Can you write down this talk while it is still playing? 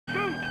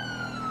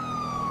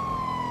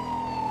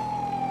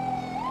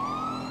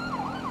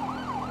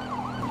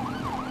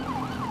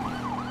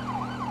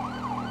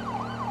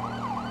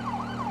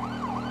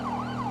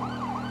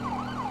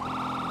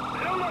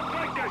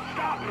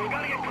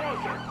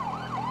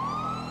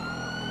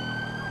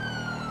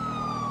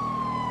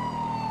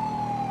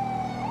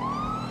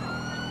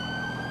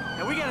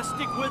And we gotta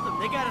stick with them.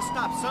 They gotta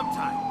stop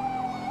sometime.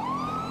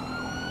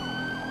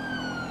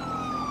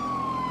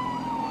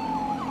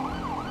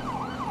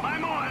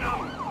 I'm on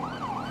them!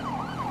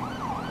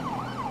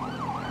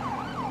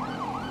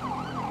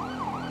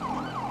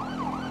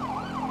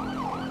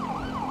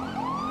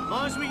 As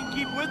long as we can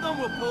keep with them,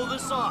 we'll pull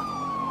this off.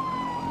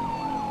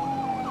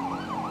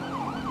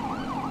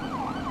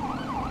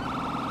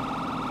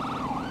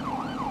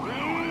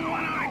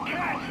 When I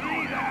catch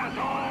these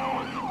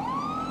assholes!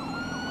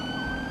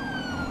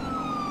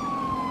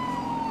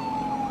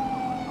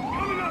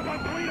 Coming up on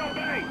Toledo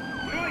Bay!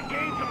 We might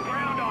gain some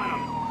ground on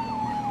them!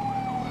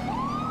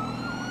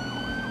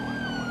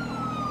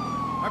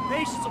 Our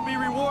patience will be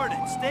rewarded.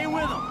 Stay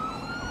with them.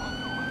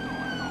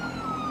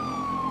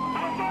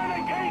 How far are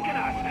they taking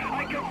us?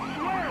 I can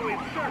swear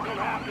we've circled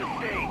half the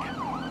state.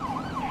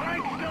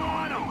 Frank's still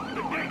on them.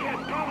 The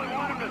dickheads probably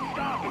want him to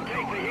stop and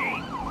take the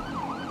heat.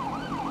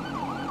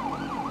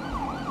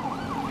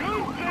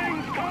 Good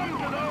things come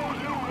to those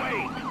who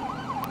wait.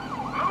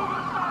 Move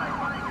aside,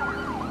 bikers.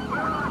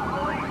 We're on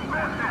police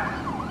business.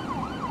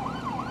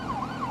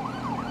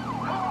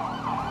 Pull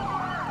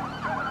over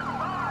to the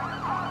side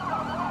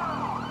of the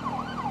road.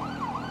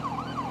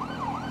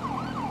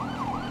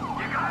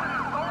 You got an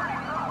authority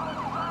problem,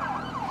 son?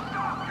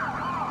 Stop your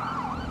car.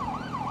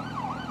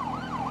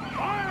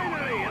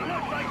 Finally, it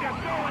looks like they're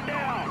slowing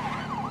down.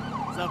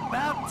 It's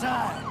about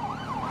time.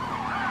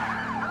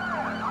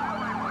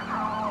 Highway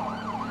Patrol,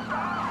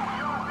 stop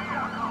your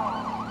vehicle.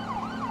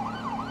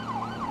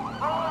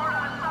 Pull over to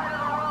the side of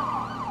the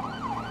road.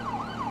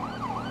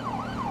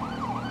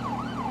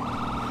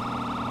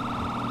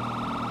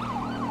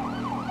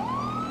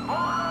 Pull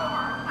it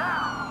over,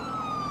 now.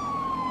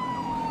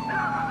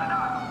 Enough is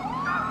enough.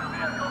 Stop the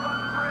vehicles on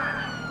the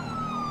bridge.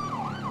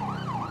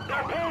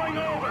 They're pulling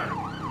over.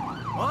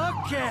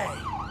 Okay.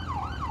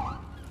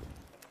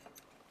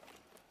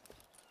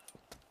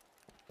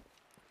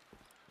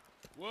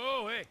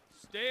 Whoa, hey,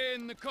 stay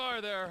in the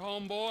car there,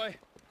 homeboy.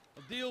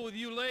 I'll deal with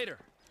you later.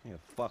 Yeah,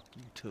 fuck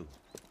you too.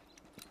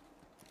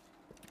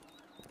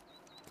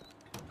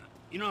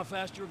 You know how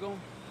fast you were going?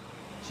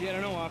 Gee, I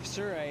don't know,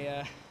 officer.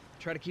 I,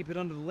 try to keep it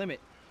under the limit.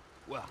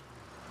 Well,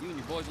 you and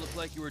your boys look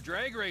like you were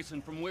drag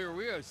racing from where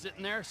we were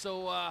sitting there,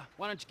 so,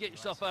 why don't you get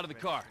yourself out of the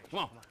car? Come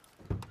on.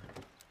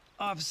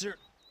 Officer,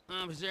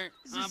 Officer,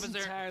 is this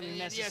entirely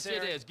Yes, necessary?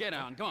 it is. Get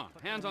on. Come on.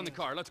 Hands on the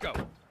car. Let's go.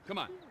 Come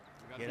on.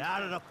 Get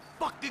out of the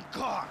fucking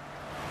car.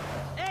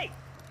 Hey!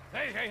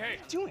 Hey! what are you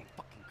doing?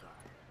 Fucking car.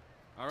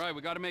 All right,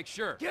 we gotta make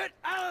sure. Get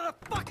out of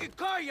the fucking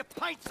car, you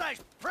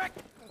pint-sized prick!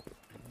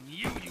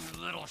 You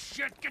little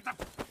shit! Get the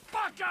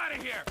fuck out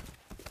of here!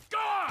 Go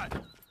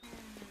on!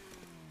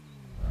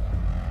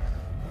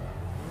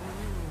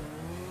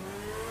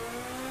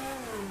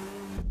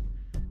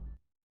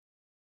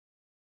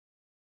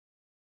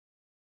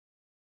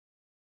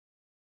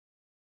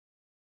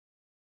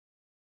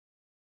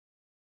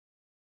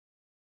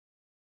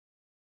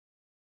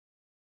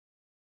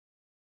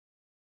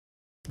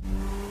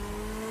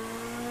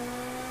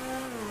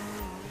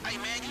 Hey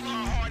man, you know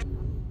how hard it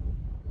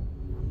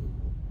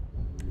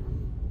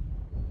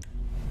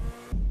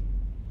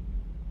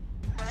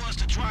was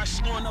to try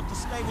slowing up to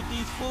stay with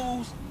these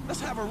fools?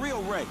 Let's have a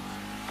real race.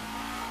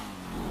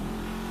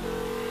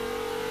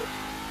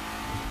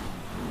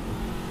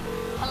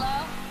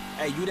 Hello?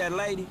 Hey, you that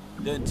lady?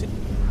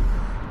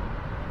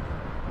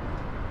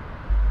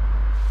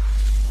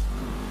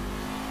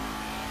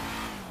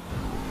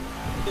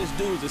 This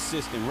dude's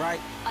assistant, right?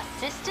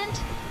 Assistant?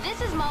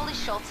 This is Molly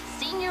Schultz,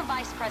 Senior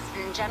Vice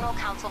President and General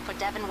Counsel for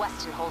Devin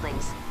Weston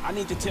Holdings. I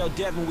need to tell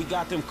Devin we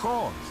got them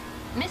cars.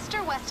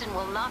 Mr. Weston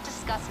will not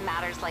discuss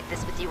matters like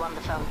this with you on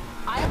the phone.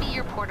 I'll be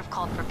your port of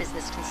call for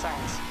business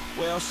concerns.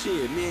 Well,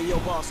 shit, me and your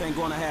boss ain't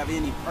gonna have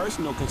any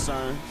personal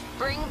concerns.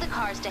 Bring the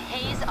cars to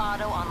Hayes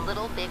Auto on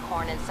Little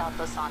Bighorn in South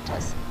Los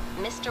Santos.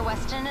 Mr.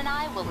 Weston and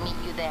I will meet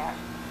you there.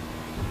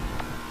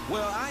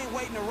 Well, I ain't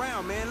waiting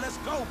around, man. Let's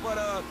go, but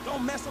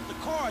don't mess up the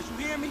cars,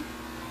 you hear me?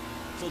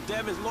 So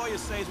Devin's lawyer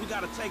says we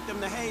gotta take them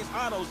to Hayes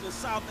Autos in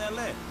South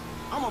LA.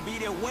 I'm gonna be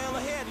there well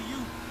ahead of you.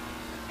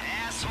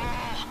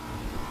 Asshole!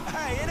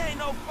 Hey, it ain't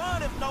no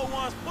fun if no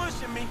one's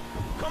pushing me.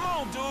 Come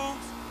on,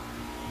 dudes.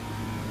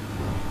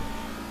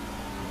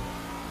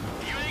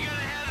 You ain't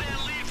gonna have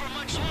that lead for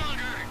much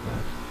longer.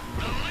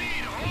 The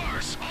lead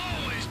horse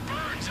always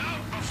burns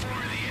out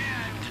before the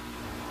end.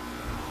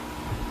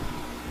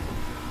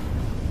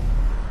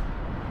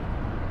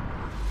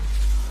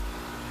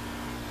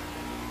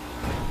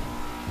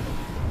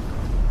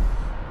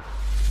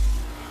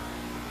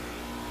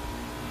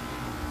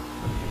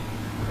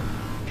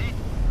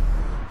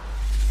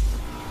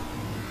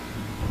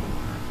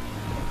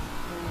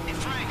 Hey,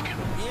 Frank.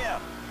 Yeah.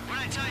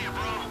 What'd I tell you,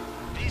 bro?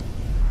 These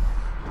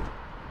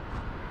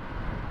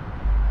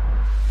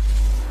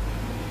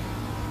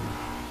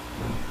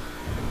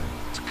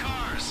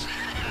cars.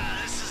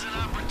 This is an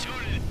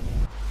opportunity.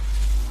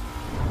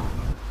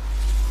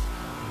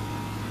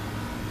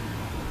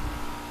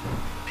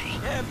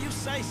 Yeah, if you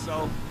say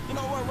so. You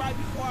know what, right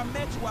before I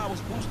met you, I was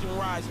boosting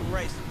rides and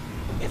racing.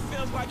 It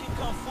feels like it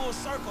come full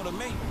circle to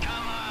me.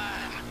 Come on.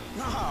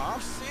 Nah,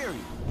 I'm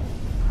serious.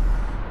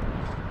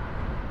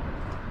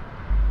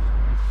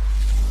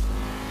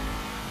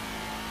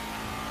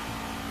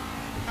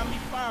 Got me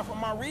fired from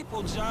my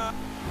repo job.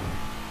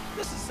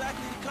 This is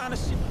exactly the kind of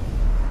shit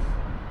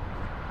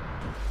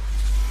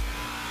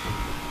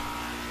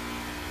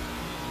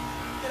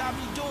that I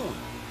be doing.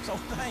 So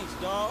thanks,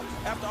 dawg.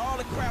 After all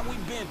the crap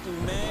we've been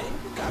through, man,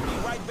 got me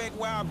right back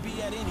where I'll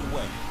be at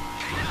anyway.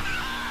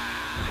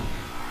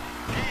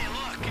 Hey,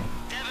 look,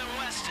 Devin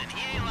Weston,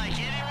 he ain't like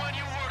anyone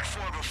you worked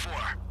for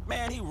before.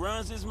 Man, he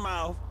runs his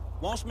mouth,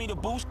 wants me to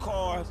boost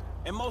cars,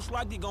 and most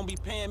likely gonna be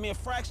paying me a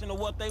fraction of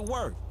what they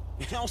worth.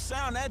 It don't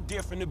sound that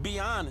different, to be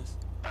honest.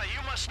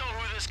 You must know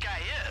who this guy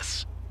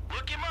is.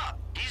 Look him up.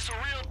 He's the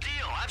real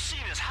deal. I've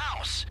seen his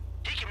house.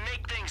 He can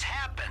make things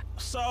happen.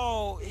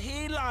 So,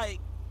 he like,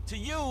 to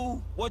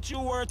you, what you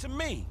were to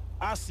me.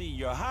 I see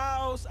your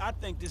house, I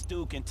think this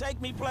dude can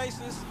take me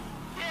places.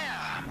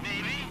 Yeah,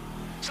 maybe.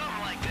 Something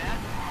like that.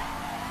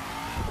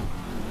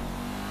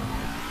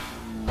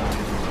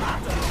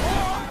 Out the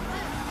door?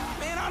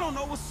 Man, I don't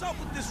know what's up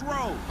with this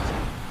road.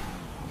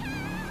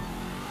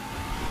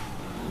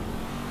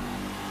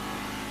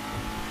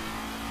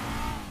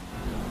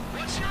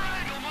 What's your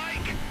angle,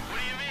 Mike? What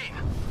do you mean?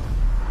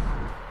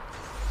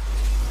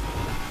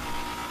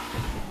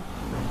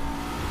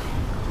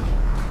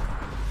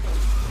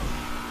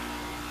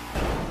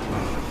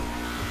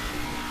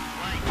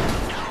 Like,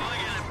 how am I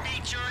gonna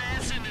beat your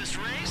ass in this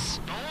race?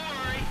 Don't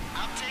worry,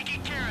 I'm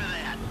taking care of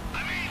that.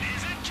 I mean,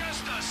 is it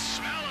just the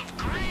smell of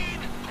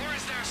green? Or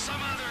is there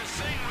some other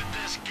thing with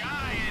this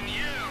guy and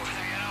you?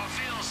 You know, it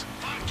feels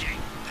funky.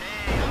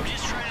 Hey, I'm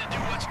just trying to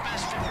do what's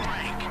best for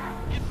Frank.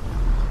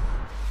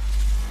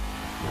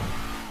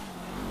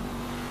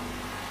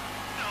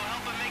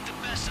 Help him make the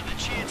best of the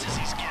chances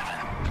he's given.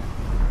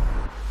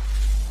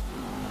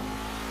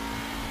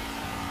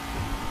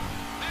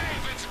 Hey,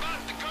 if it's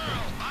about the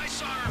girl, I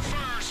saw her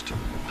first.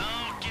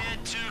 Don't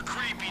get too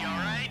creepy, all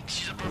right?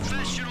 She's a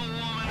professional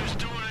woman who's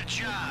doing a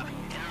job.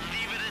 And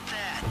leave it at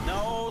that.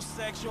 No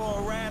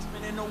sexual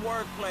harassment in the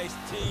workplace,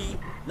 T.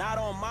 Not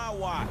on my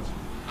watch.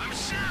 I'm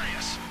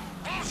serious.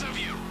 Both of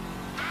you.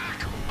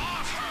 Back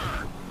off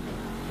her.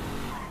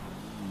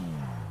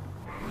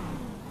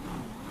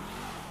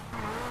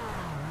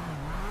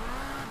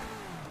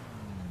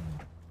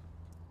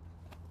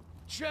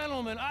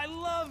 Gentlemen, I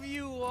love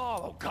you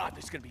all. Oh, God,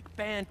 this is gonna be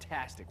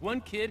fantastic.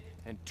 One kid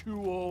and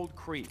two old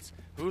creeps.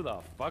 Who the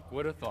fuck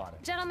would have thought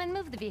it? Gentlemen,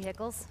 move the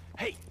vehicles.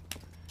 Hey,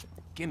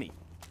 gimme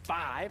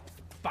 5,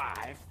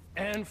 5,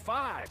 and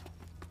 5.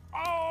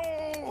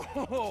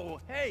 Oh,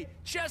 hey,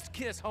 chest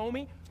kiss,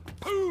 homie.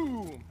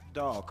 Boom!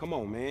 Dawg, come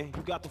on, man.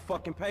 You got the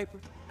fucking paper?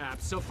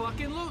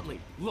 Abso-fucking-lutely.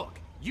 Look,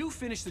 you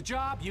finish the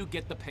job, you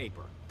get the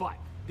paper. But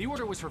the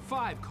order was for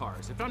 5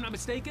 cars. If I'm not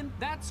mistaken,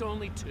 that's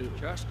only 2.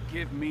 Just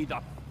give me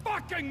the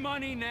fucking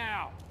money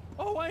now!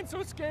 Oh, I'm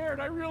so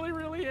scared. I really,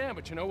 really am.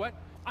 But you know what?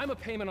 I'm a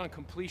payment on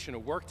completion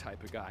of work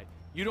type of guy.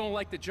 You don't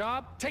like the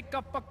job? Take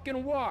a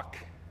fucking walk.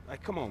 Hey,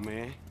 come on,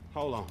 man.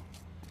 Hold on.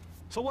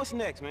 So what's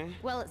next, man?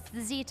 Well, it's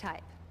the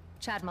Z-type.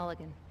 Chad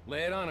Mulligan.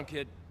 Lay it on him,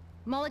 kid.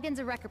 Mulligan's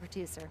a record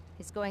producer.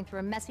 He's going through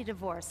a messy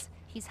divorce.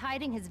 He's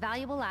hiding his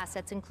valuable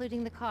assets,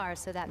 including the car,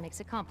 so that makes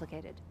it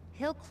complicated.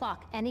 He'll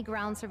clock any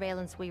ground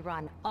surveillance we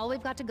run. All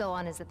we've got to go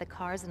on is that the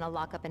car's in a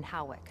lockup in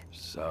Howick.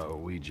 So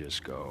we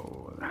just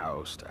go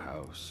house to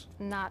house?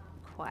 Not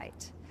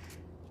quite.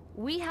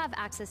 We have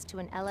access to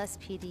an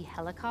LSPD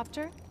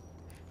helicopter.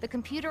 The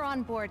computer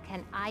on board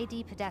can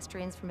ID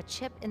pedestrians from a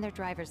chip in their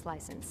driver's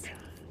license.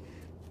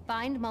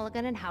 Find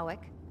Mulligan in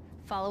Howick,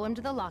 follow him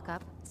to the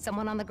lockup,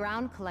 someone on the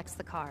ground collects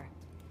the car.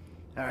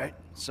 All right,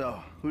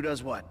 so who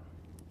does what?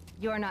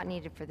 You're not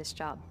needed for this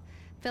job.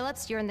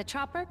 Phillips, you're in the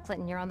chopper.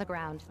 Clinton, you're on the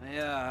ground.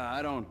 Yeah,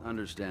 I don't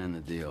understand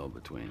the deal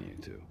between you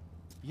two.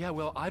 Yeah,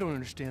 well, I don't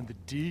understand the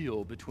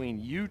deal between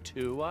you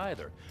two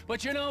either.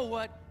 But you know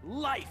what?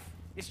 Life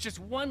is just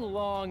one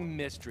long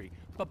mystery.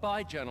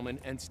 Bye-bye, gentlemen,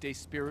 and stay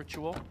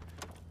spiritual.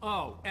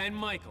 Oh, and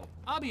Michael,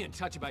 I'll be in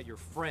touch about your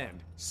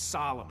friend,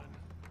 Solomon.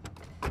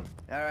 All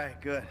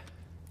right, good.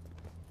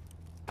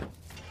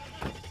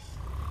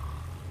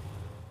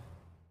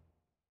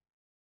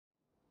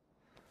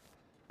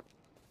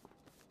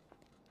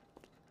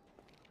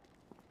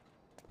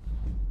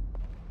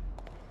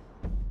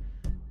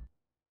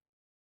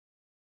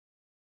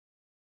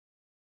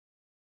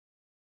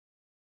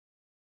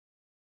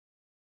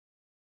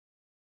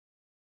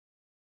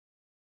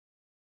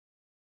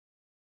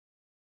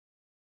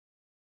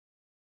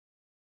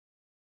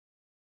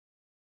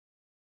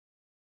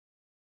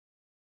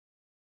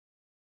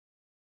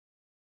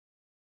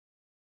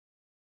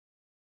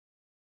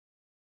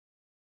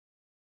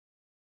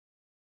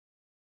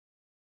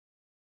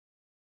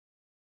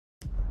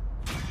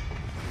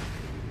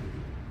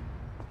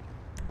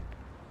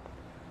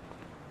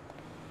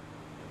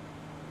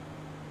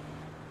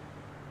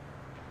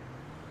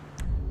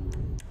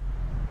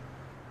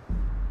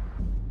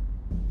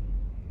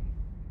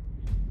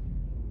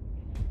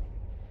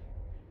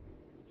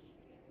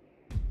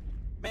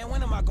 Man,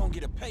 when am I gonna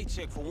get a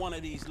paycheck for one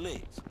of these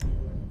licks?